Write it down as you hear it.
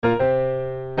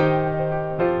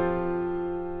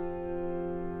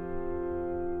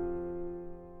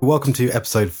Welcome to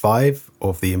episode 5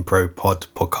 of the Impro Pod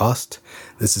podcast.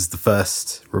 This is the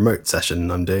first remote session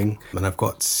I'm doing, and I've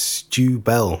got Stu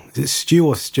Bell. Is it Stu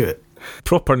or Stuart?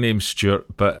 Proper name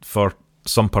Stuart, but for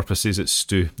some purposes it's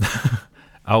Stu.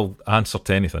 I'll answer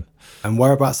to anything. And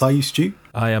whereabouts are you, Stu?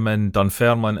 I am in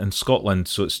Dunfermline in Scotland,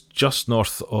 so it's just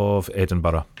north of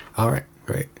Edinburgh. All right,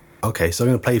 great. Okay, so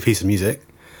I'm going to play a piece of music,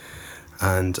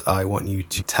 and I want you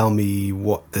to tell me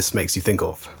what this makes you think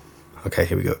of. Okay,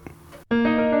 here we go.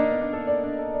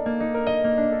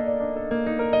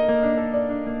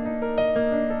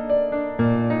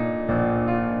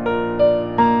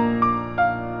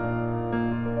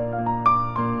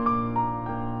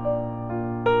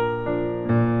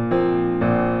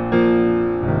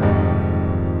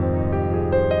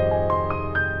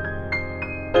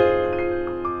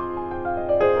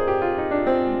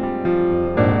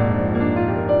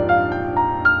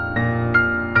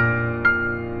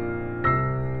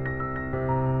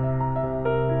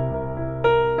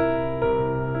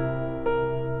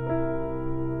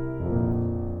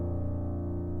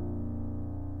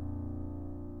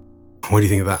 What do you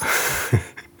think of that?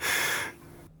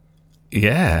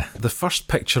 Yeah, the first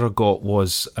picture I got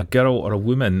was a girl or a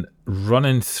woman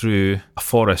running through a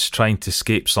forest trying to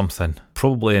escape something.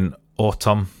 Probably in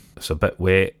autumn, it's a bit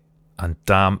wet and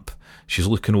damp. She's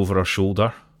looking over her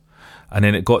shoulder. And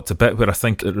then it got to a bit where I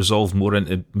think it resolved more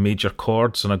into major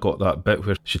chords, and I got that bit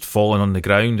where she'd fallen on the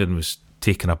ground and was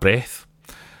taking a breath.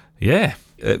 Yeah,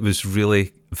 it was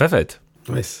really vivid.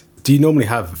 Nice. Do you normally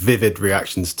have vivid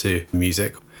reactions to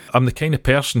music? I'm the kind of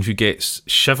person who gets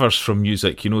shivers from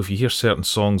music. You know, if you hear certain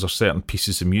songs or certain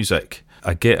pieces of music,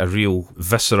 I get a real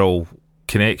visceral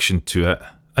connection to it.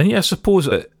 And yeah, I suppose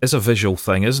it is a visual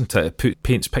thing, isn't it? It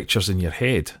paints pictures in your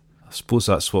head. I suppose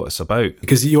that's what it's about.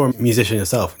 Because you're a musician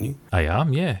yourself, aren't you? I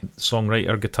am, yeah.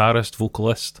 Songwriter, guitarist,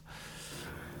 vocalist.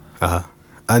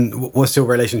 And what's your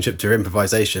relationship to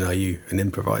improvisation? Are you an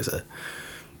improviser?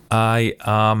 I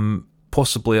am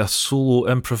possibly a solo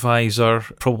improviser,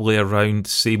 probably around the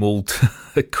same old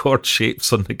chord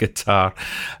shapes on the guitar.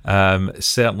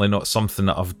 Certainly not something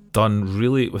that I've done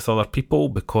really with other people,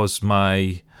 because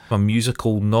my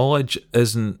musical knowledge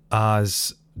isn't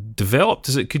as developed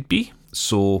as it could be.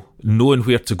 So knowing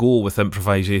where to go with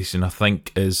improvisation, I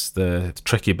think, is the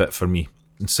tricky bit for me.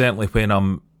 And certainly when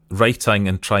I'm writing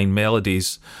and trying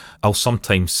melodies, I'll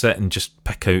sometimes sit and just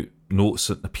pick out notes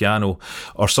at the piano,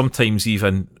 or sometimes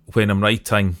even when I'm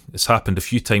writing, it's happened a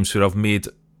few times where I've made,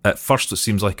 at first it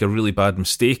seems like a really bad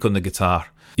mistake on the guitar,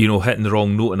 you know, hitting the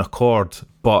wrong note in a chord,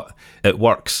 but it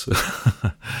works.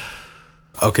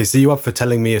 Okay, so you're up for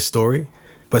telling me a story,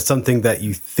 but something that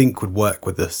you think would work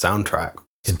with the soundtrack.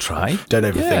 Can try. Don't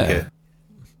overthink it.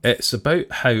 It's about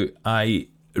how I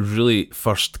really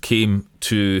first came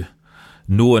to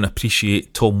know and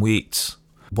appreciate Tom Waits.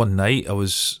 One night I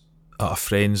was at a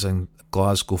friend's in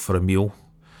Glasgow for a meal.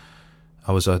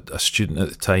 I was a student at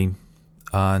the time,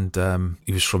 and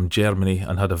he was from Germany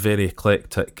and had a very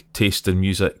eclectic taste in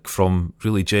music, from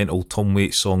really gentle Tom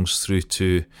Waits songs through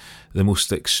to the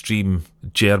most extreme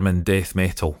German death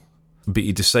metal. But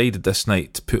he decided this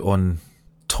night to put on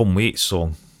Tom Waits'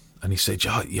 song, and he said,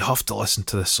 you have to listen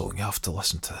to this song, you have to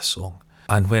listen to this song.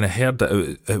 And when I heard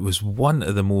it, it was one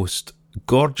of the most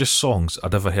gorgeous songs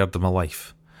I'd ever heard in my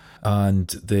life. And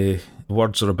the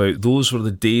words are about, those were the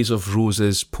days of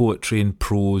roses, poetry and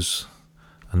prose,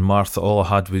 and Martha, all I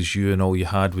had was you and all you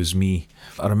had was me.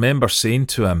 I remember saying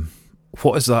to him,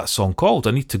 what is that song called?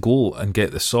 I need to go and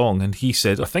get the song. And he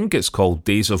said, I think it's called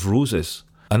Days of Roses.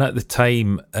 And at the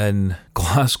time in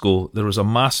Glasgow, there was a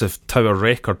massive Tower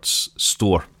Records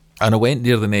store. And I went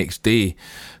there the next day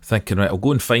thinking, right, I'll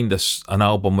go and find an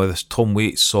album with this Tom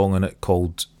Waits song in it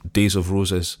called Days of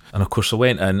Roses. And of course I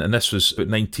went in, and this was about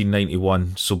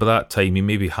 1991. So by that time he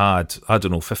maybe had,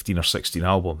 15 or 16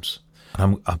 albums.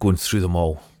 And I'm going through them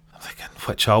all. I'm thinking,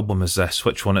 which album is this?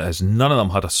 Which one it is? None of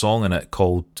them had a song in it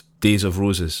called Days of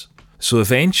Roses. So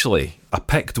eventually I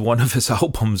picked one of his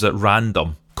albums at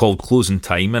random called Closing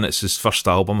Time, and it's his first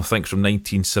album, I think from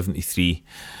 1973,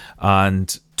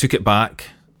 and took it back,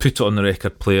 put it on the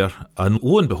record player, and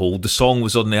lo and behold, the song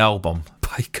was on the album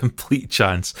by complete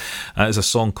chance, and it's a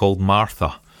song called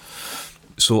Martha.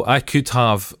 So I could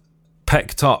have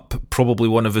picked up probably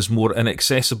one of his more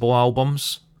inaccessible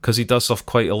albums, because he does have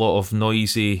quite a lot of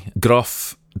noisy,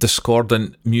 gruff,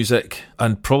 discordant music,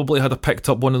 and probably had I picked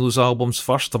up one of those albums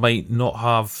first, I might not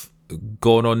have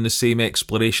gone on the same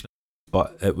exploration,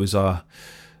 but it was a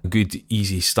good,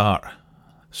 easy start.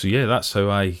 So yeah, that's how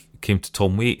I came to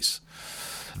Tom Waits.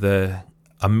 The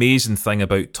amazing thing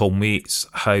about Tom Waits,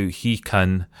 how he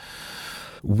can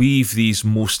weave these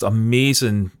most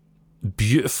amazing,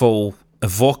 beautiful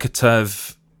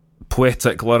evocative,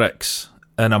 poetic lyrics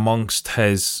in amongst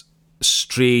his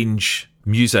strange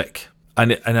music,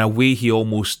 and in a way he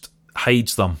almost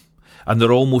hides them, and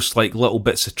they're almost like little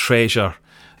bits of treasure.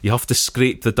 You have to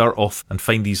scrape the dirt off and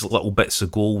find these little bits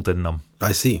of gold in them.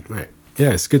 I see. Right.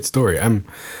 Yeah, it's a good story.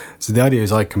 So the idea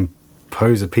is I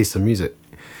compose a piece of music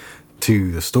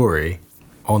to the story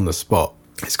on the spot.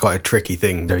 It's quite a tricky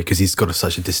thing because he's got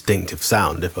such a distinctive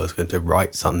sound. If I was going to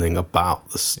write something about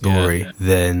the story,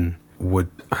 then would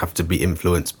have to be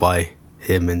influenced by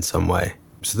him in some way.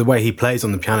 So the way he plays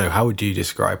on the piano, how would you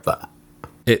describe that?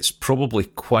 It's probably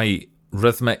quite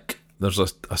rhythmic. There's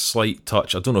a slight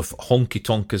touch. I don't know if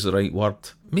honky-tonk is the right word.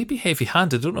 Maybe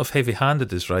heavy-handed. I don't know if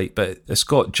heavy-handed is right, but it's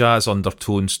got jazz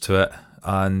undertones to it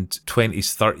and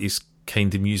 20s, 30s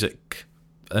kind of music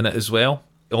in it as well.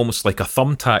 Almost like a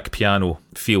thumbtack piano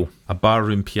feel, a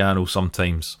barroom piano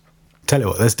sometimes. Tell you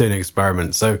what, let's do an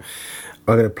experiment. So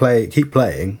I'm going to keep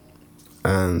playing,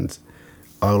 and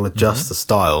I'll adjust the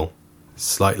style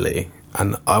slightly,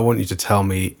 and I want you to tell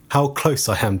me how close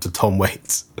I am to Tom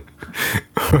Waits.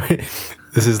 Right?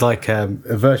 This is like a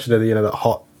version of that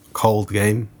hot cold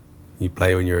game you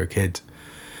play when you're a kid.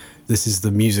 This is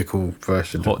the musical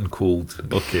version. Hot and cold.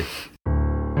 Okay.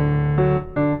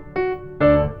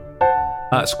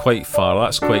 That's quite far.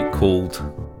 That's quite cold.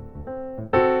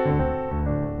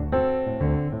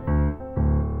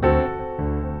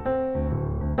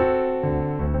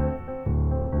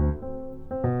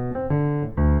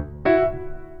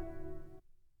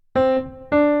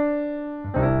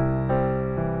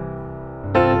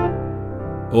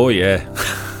 Oh yeah.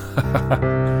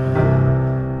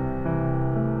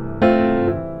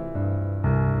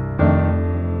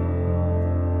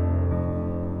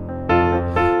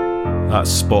 That's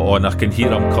spot on. I can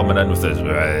hear him coming in with this.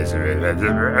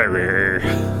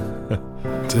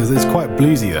 So it's quite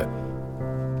bluesy, though.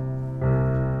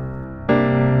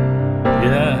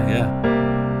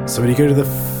 Yeah. So would you go to the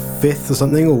fifth or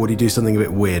something, or would you do something a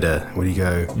bit weirder? Would you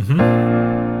go...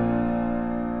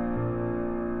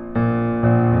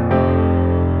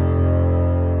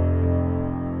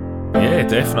 Yeah,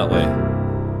 definitely.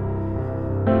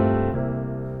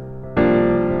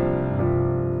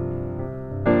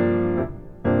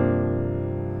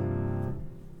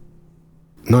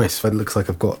 Nice. It looks like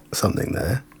I've got something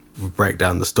there. We'll break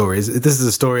down the story. This is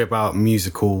a story about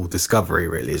musical discovery,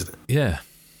 really, isn't it? Yeah.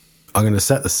 I'm going to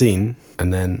set the scene,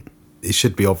 and then it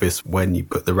should be obvious when you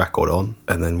put the record on,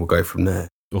 and then we'll go from there.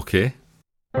 Okay.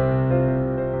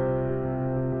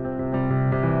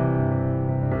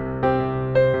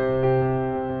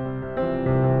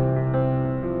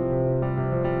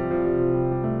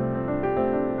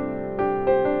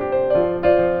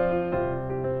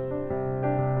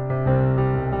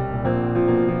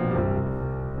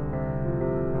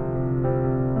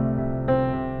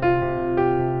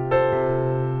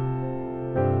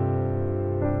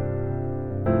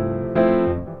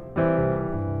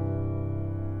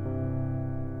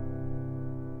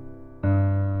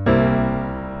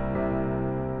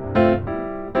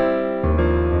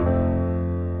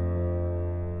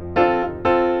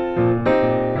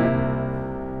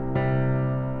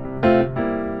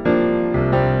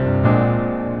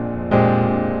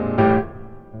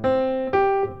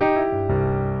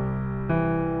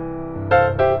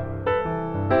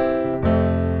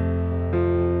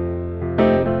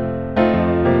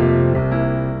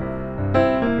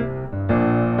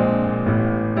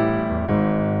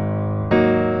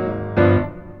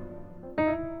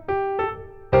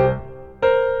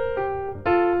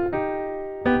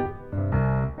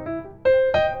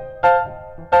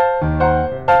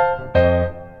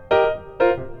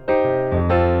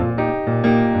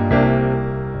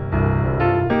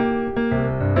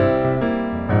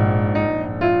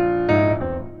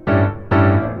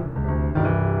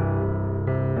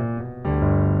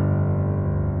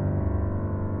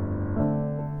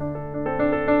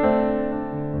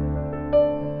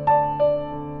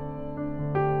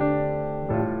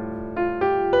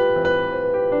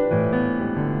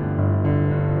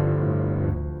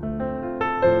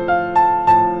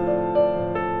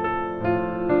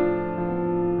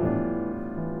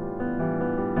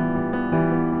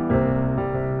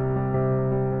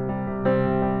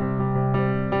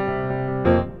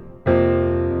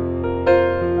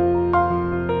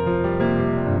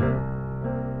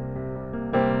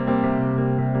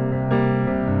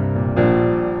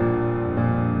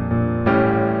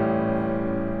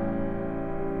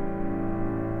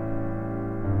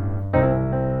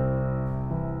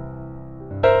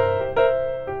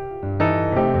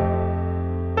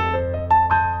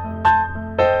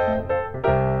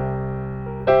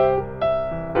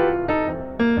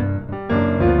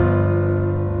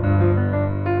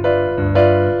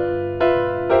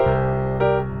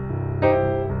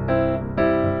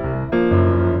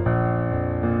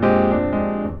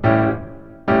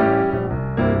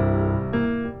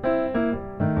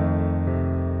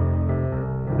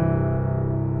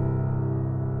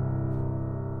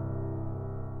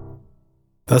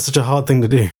 That's such a hard thing to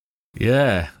do.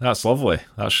 Yeah, that's lovely.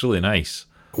 That's really nice.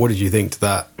 What did you think to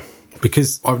that?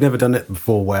 Because I've never done it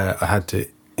before where I had to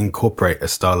incorporate a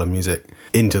style of music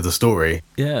into the story.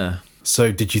 Yeah.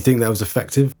 So did you think that was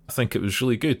effective? I think it was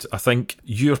really good. I think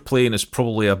your playing is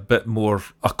probably a bit more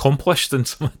accomplished than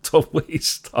some of Tom Waits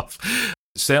stuff.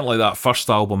 Certainly that first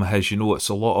album of his, it's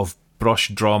a lot of brush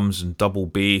drums and double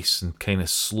bass and kind of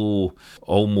slow,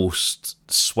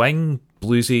 almost swing,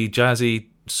 bluesy, jazzy,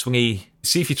 swingy.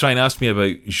 See, if you try and ask me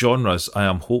about genres, I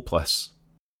am hopeless.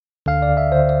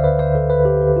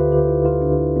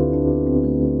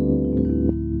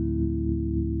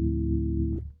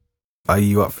 Are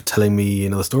you up for telling me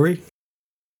another story?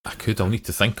 I could. I'll need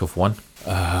to think of one.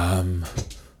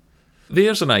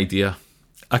 There's an idea.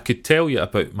 I could tell you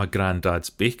about my granddad's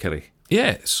bakery.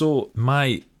 Yeah, so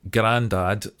my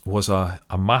granddad was a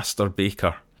master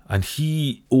baker, and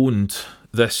he owned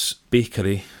this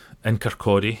bakery in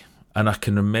Kirkcaldy. And I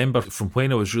can remember from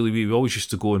when I was really wee, we always used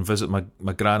to go and visit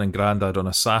my gran and granddad on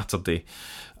a Saturday,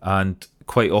 and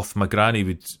quite often my granny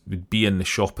would be in the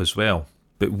shop as well.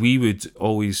 But we would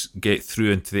always get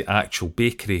through into the actual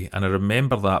bakery, and I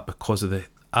remember that because of the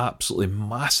absolutely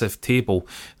massive table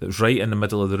that was right in the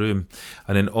middle of the room,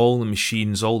 and then all the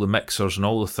machines, all the mixers and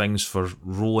all the things for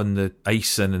rolling the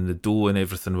icing and the dough and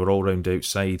everything were all round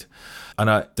outside. And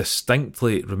I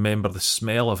distinctly remember the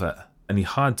smell of it. And he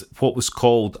had what was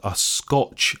called a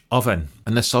Scotch oven.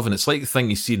 And this oven, it's like the thing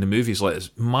you see in the movies, like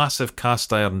it's massive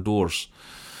cast iron doors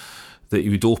that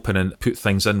you would open and put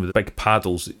things in with big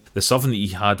paddles. This oven that he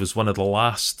had was one of the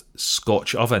last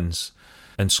Scotch ovens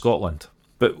in Scotland.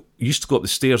 But you used to go up the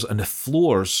stairs, and the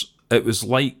floors, it was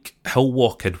like hill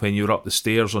walking when you were up the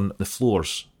stairs on the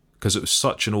floors, because it was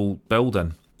such an old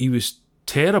building. He was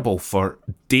terrible for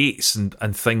dates and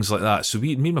things like that. So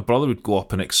me and my brother would go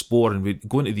up and explore, and we'd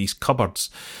go into these cupboards.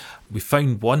 We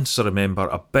found once, I remember,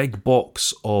 a big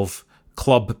box of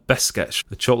Club biscuits,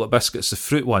 the chocolate biscuits, the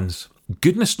fruit ones.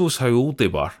 Goodness knows how old they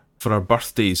were. For our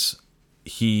birthdays,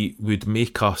 he would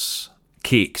make us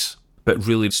cakes, but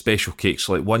really special cakes.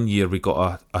 Like one year we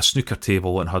got a snooker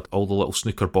table and had all the little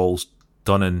snooker balls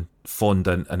done in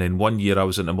fondant, and then one year I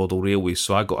was in the model railway,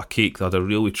 so I got a cake that had a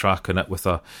railway track in it with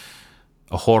a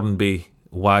Hornby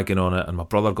wagon on it, and my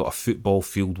brother got a football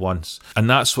field once. And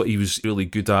that's what he was really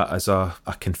good at as a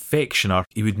confectioner.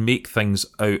 He would make things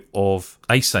out of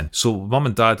icing. So mum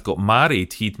and dad got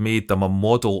married, he'd made them a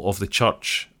model of the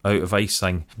church out of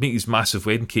icing, make these massive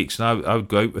wedding cakes, and I would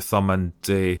go out with them and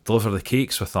deliver the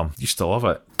cakes with them. Used to love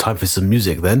it. Time for some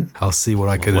music then. I'll see what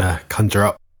I can conjure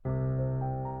up.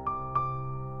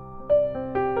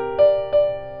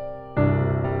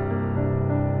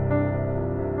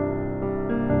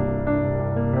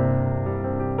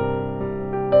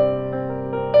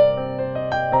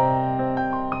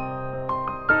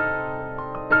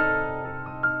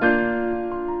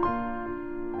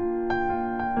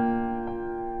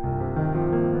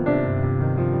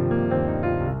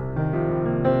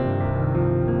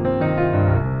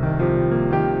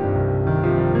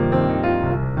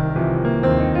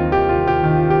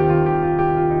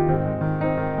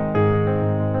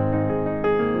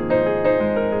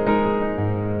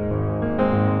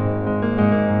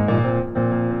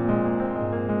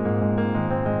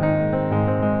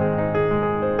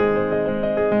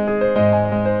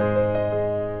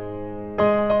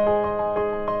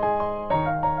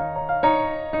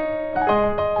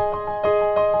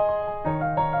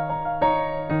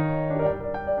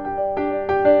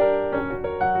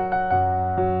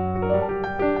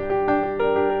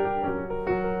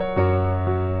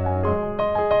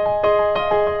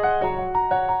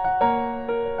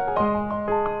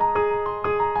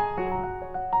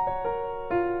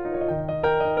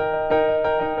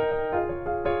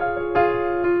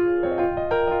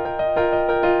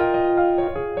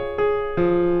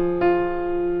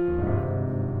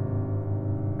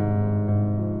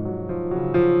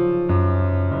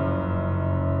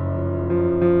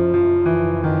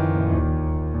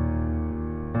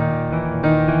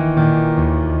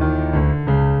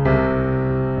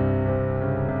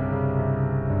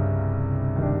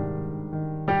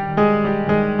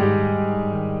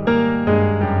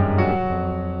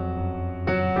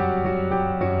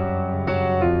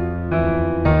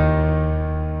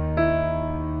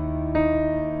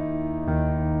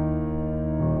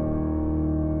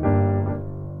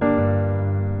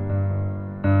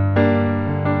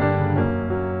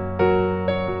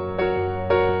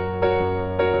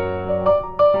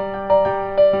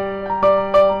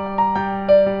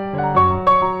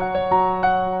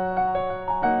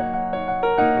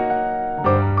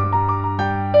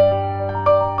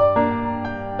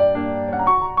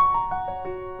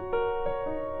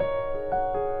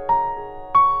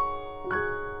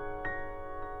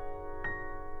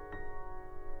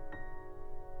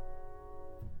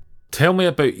 Tell me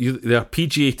about the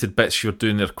arpeggiated bits you're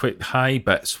doing. They're quite high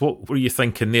bits. What were you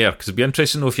thinking there? Because it'd be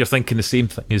interesting to know if you're thinking the same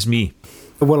thing as me.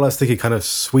 Well, I was thinking kind of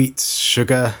sweet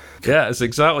sugar. Yeah, it's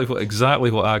exactly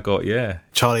what I got, yeah.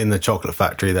 Charlie and the Chocolate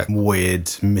Factory, that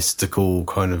weird, mystical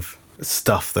kind of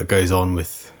stuff that goes on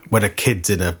with when a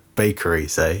kid's in a bakery,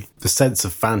 say. The sense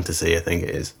of fantasy, I think it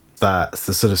is. That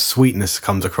the sort of sweetness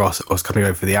comes across, or it's coming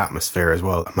over the atmosphere as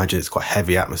well. I imagine it's quite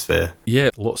heavy atmosphere. Yeah,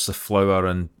 lots of flour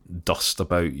and dust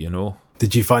about, you know.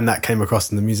 Did you find that came across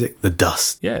in the music? The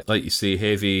dust? Yeah, like you say,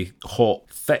 heavy, hot,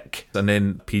 thick. And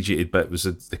then arpeggiated bit was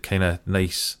the kind of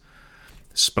nice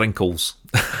sprinkles.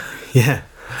 Yeah.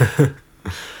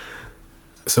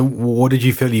 So what did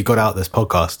you feel you got out of this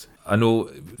podcast? I know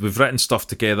we've written stuff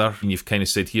together and you've kind of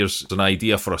said, here's an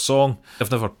idea for a song.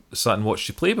 I've never sat and watched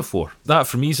you play before. That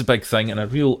for me is a big thing, and a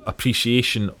real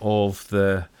appreciation of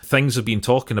the things I've been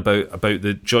talking about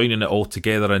the joining it all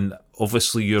together, and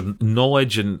obviously your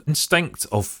knowledge and instinct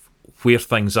of where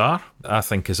things are, I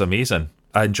think is amazing.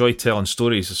 I enjoy telling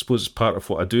stories. I suppose it's part of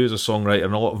what I do as a songwriter,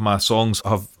 and a lot of my songs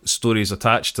have stories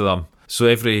attached to them. So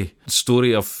every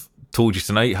story I've told you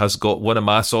tonight has got one of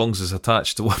my songs is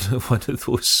attached to one of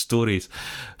those stories.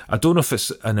 I don't know if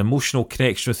it's an emotional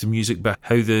connection with the music, but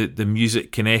how the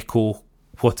music can echo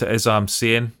what it is I'm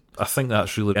saying. I think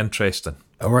that's really interesting.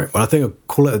 All right, well, I think I'll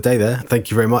call it a day there.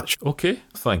 Thank you very much. Okay,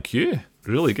 thank you.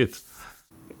 Really good.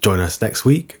 Join us next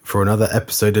week for another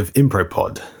episode of Impro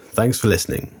Pod. Thanks for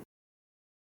listening.